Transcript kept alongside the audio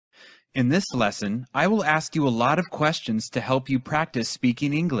In this lesson, I will ask you a lot of questions to help you practice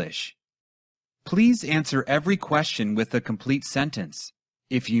speaking English. Please answer every question with a complete sentence.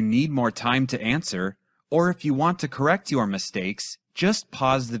 If you need more time to answer, or if you want to correct your mistakes, just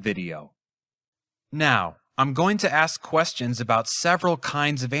pause the video. Now, I'm going to ask questions about several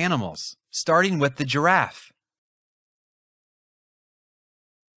kinds of animals, starting with the giraffe.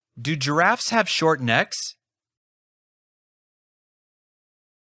 Do giraffes have short necks?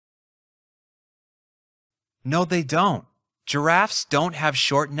 No, they don't. Giraffes don't have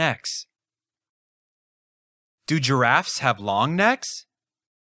short necks. Do giraffes have long necks?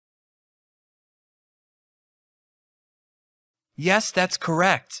 Yes, that's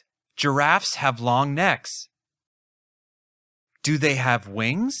correct. Giraffes have long necks. Do they have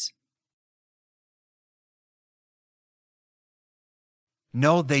wings?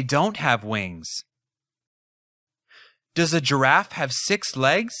 No, they don't have wings. Does a giraffe have 6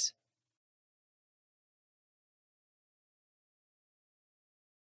 legs?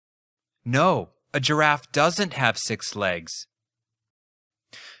 No, a giraffe doesn't have 6 legs.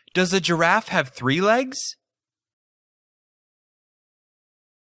 Does a giraffe have 3 legs?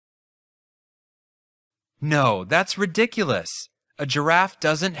 No, that's ridiculous. A giraffe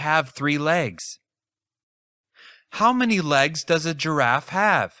doesn't have 3 legs. How many legs does a giraffe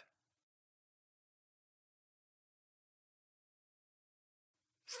have?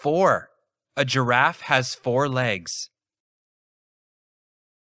 4. A giraffe has 4 legs.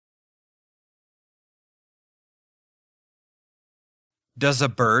 Does a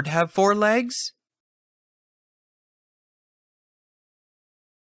bird have 4 legs?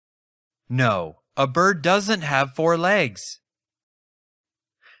 No, a bird doesn't have 4 legs.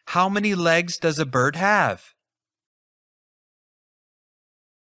 How many legs does a bird have?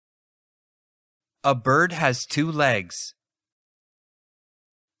 A bird has 2 legs.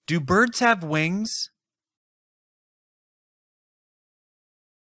 Do birds have wings?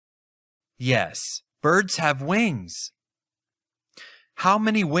 Yes, birds have wings. How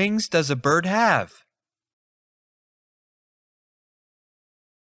many wings does a bird have?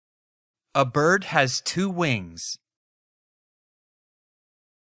 A bird has 2 wings.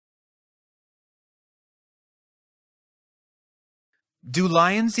 Do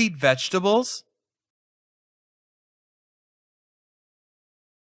lions eat vegetables?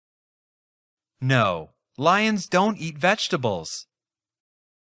 No, lions don't eat vegetables.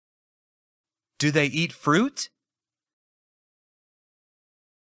 Do they eat fruit?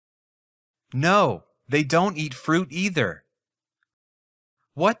 No, they don't eat fruit either.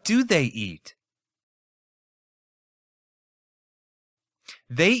 What do they eat?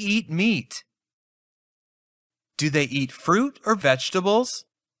 They eat meat. Do they eat fruit or vegetables?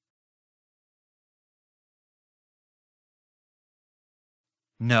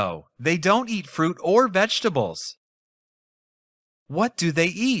 No, they don't eat fruit or vegetables. What do they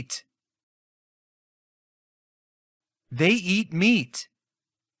eat? They eat meat.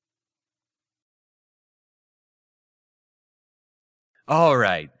 All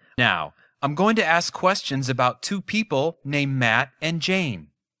right, now I'm going to ask questions about 2 people named Matt and Jane.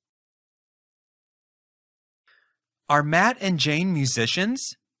 Are Matt and Jane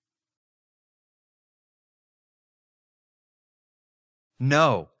musicians?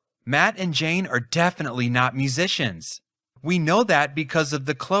 No, Matt and Jane are definitely not musicians. We know that because of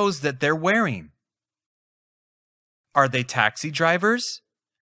the clothes that they're wearing. Are they taxi drivers?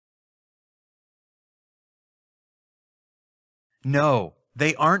 No,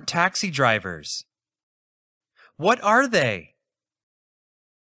 they aren't taxi drivers. What are they?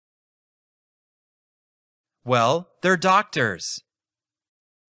 Well, they're doctors.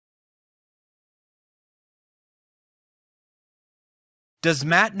 Does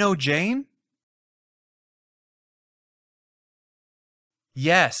Matt know Jane?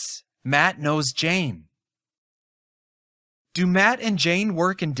 Yes, Matt knows Jane. Do Matt and Jane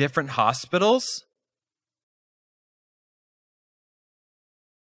work in different hospitals?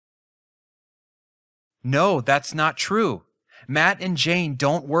 No, that's not true. Matt and Jane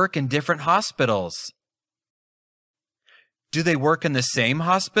don't work in different hospitals. Do they work in the same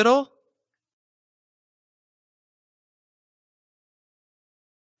hospital?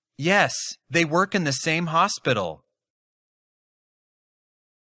 Yes, they work in the same hospital.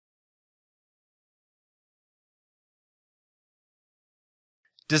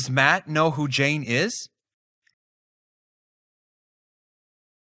 Does Matt know who Jane is?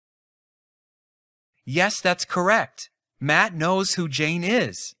 Yes, that's correct. Matt knows who Jane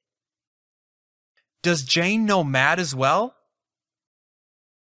is. Does Jane know Matt as well?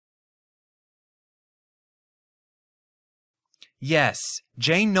 Yes,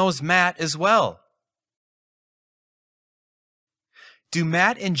 Jane knows Matt as well. Do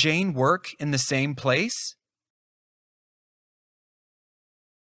Matt and Jane work in the same place?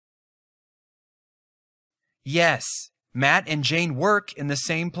 Yes, Matt and Jane work in the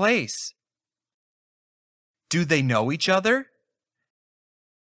same place. Do they know each other?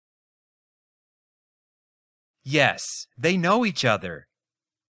 Yes, they know each other.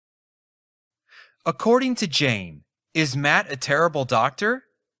 According to Jane, is Matt a terrible doctor?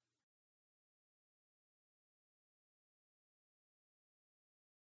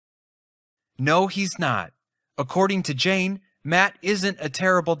 No, he's not. According to Jane, Matt isn't a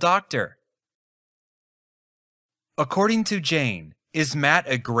terrible doctor. According to Jane, is Matt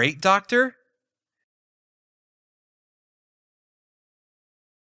a great doctor?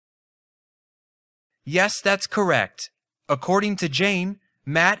 Yes, that's correct. According to Jane,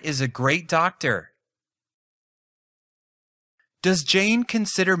 Matt is a great doctor. Does Jane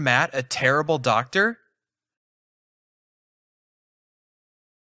consider Matt a terrible doctor?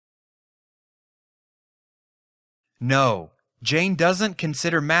 No, Jane doesn't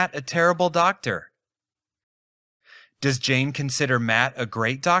consider Matt a terrible doctor. Does Jane consider Matt a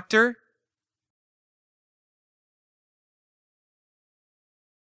great doctor?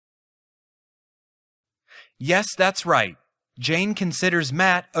 Yes, that's right. Jane considers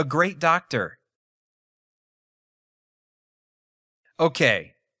Matt a great doctor.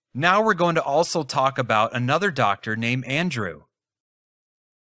 Okay, now we're going to also talk about another doctor named Andrew.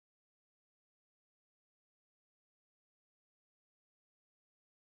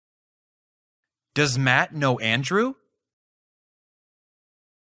 Does Matt know Andrew?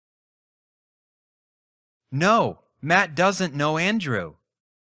 No, Matt doesn't know Andrew.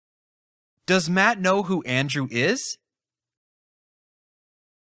 Does Matt know who Andrew is?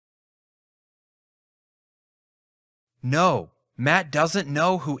 No, Matt doesn't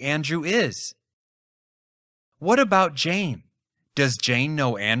know who Andrew is. What about Jane? Does Jane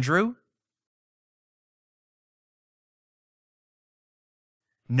know Andrew?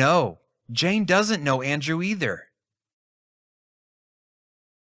 No, Jane doesn't know Andrew either.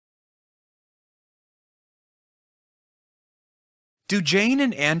 Do Jane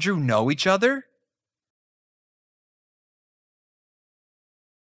and Andrew know each other?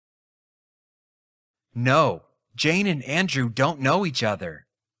 No, Jane and Andrew don't know each other.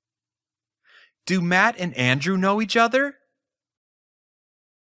 Do Matt and Andrew know each other?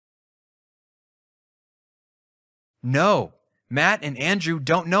 No, Matt and Andrew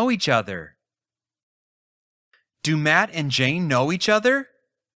don't know each other. Do Matt and Jane know each other?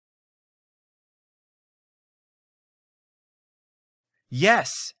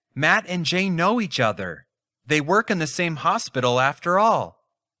 Yes, Matt and Jane know each other. They work in the same hospital after all.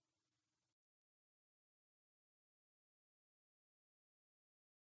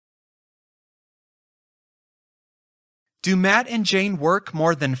 Do Matt and Jane work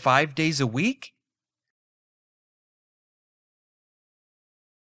more than 5 days a week?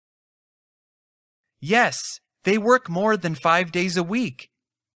 Yes, they work more than 5 days a week.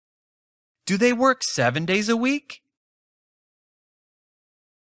 Do they work 7 days a week?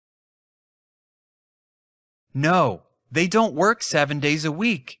 No, they don't work 7 days a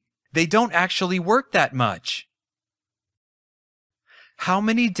week. They don't actually work that much. How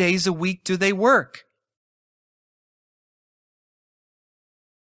many days a week do they work?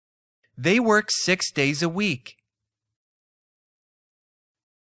 They work 6 days a week.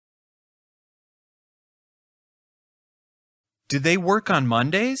 Do they work on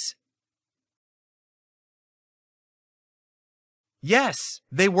Mondays? Yes,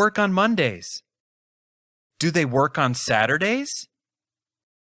 they work on Mondays. Do they work on Saturdays?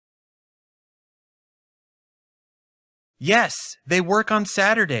 Yes, they work on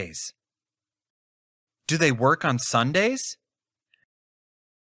Saturdays. Do they work on Sundays?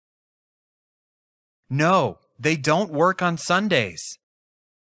 No, they don't work on Sundays.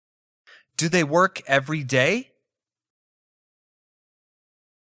 Do they work every day?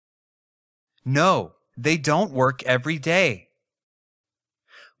 No, they don't work every day.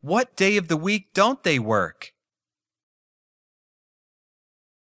 What day of the week don't they work?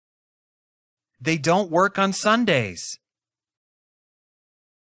 They don't work on Sundays.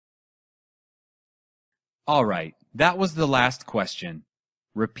 All right, that was the last question.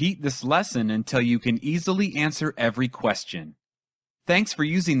 Repeat this lesson until you can easily answer every question. Thanks for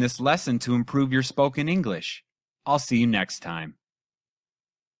using this lesson to improve your spoken English. I'll see you next time.